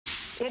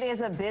It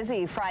is a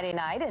busy Friday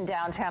night in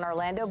downtown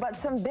Orlando, but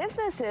some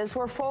businesses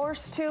were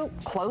forced to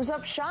close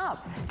up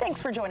shop.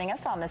 Thanks for joining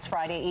us on this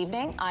Friday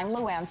evening. I'm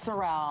Luann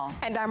Sorrell.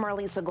 And I'm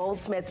Marlisa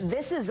Goldsmith.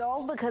 This is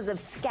all because of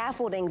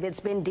scaffolding that's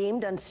been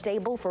deemed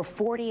unstable for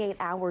 48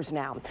 hours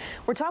now.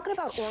 We're talking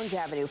about Orange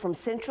Avenue from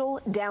Central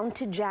down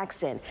to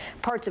Jackson.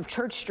 Parts of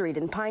Church Street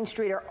and Pine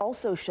Street are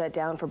also shut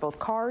down for both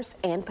cars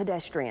and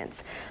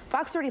pedestrians.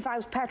 Fox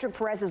 35's Patrick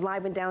Perez is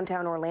live in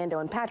downtown Orlando.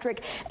 And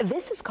Patrick,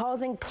 this is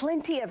causing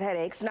plenty of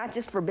headaches, not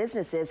just for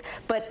businesses,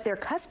 but their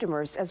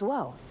customers as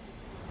well.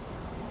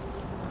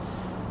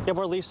 Yeah,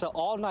 Marlisa,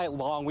 all night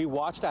long we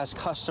watched as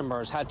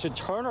customers had to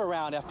turn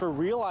around after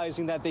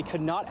realizing that they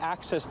could not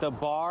access the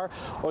bar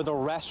or the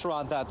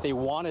restaurant that they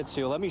wanted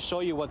to. Let me show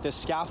you what this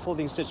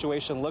scaffolding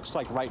situation looks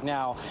like right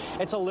now.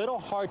 It's a little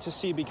hard to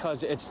see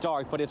because it's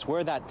dark, but it's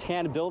where that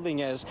tan building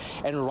is.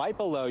 And right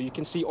below, you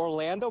can see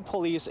Orlando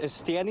police is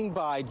standing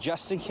by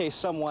just in case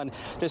someone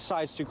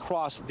decides to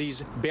cross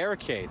these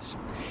barricades.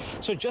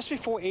 So just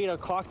before 8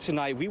 o'clock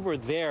tonight, we were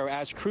there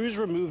as crews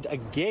removed a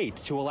gate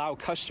to allow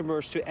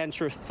customers to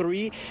enter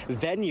 3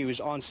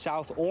 venues on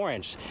South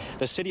Orange.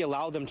 The city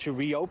allowed them to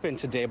reopen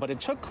today, but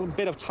it took a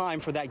bit of time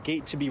for that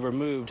gate to be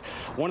removed.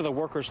 One of the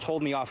workers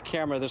told me off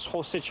camera this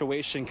whole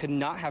situation could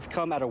not have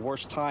come at a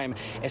worse time,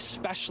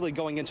 especially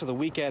going into the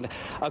weekend.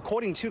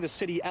 According to the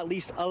city, at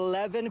least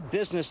 11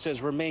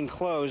 businesses remain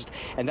closed,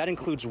 and that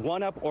includes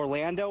One Up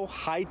Orlando,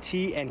 High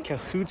Tea, and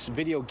Cahoots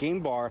Video Game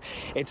Bar.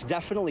 It's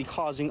definitely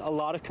causing a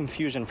lot of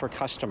confusion for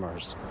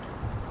customers.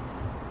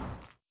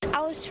 I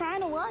was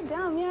trying to walk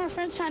down. Me and my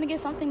friends trying to get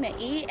something to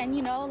eat, and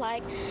you know,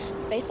 like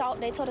they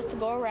told us to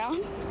go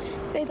around.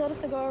 They told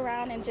us to go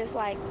around and just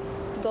like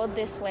go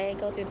this way,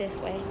 go through this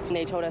way. And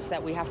they told us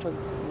that we have to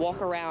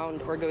walk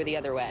around or go the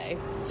other way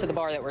to the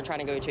bar that we're trying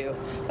to go to.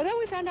 But then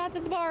we found out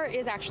that the bar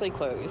is actually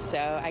closed,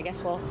 so I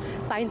guess we'll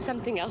find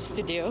something else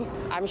to do.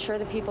 I'm sure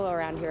the people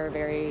around here are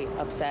very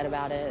upset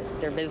about it.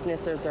 Their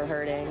businesses are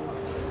hurting.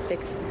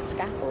 Fix the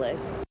scaffolding.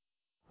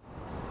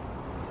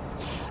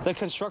 The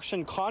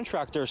construction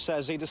contractor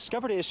says they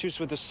discovered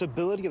issues with the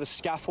stability of the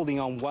scaffolding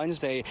on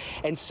Wednesday,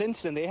 and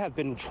since then they have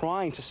been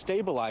trying to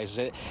stabilize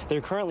it. They're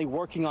currently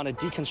working on a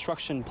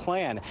deconstruction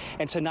plan,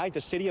 and tonight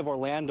the city of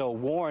Orlando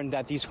warned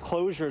that these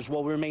closures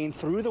will remain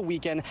through the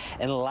weekend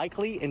and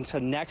likely into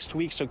next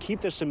week. So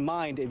keep this in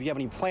mind if you have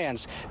any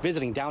plans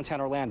visiting downtown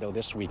Orlando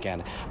this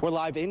weekend. We're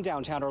live in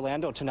downtown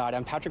Orlando tonight.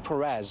 I'm Patrick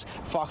Perez,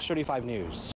 Fox 35 News.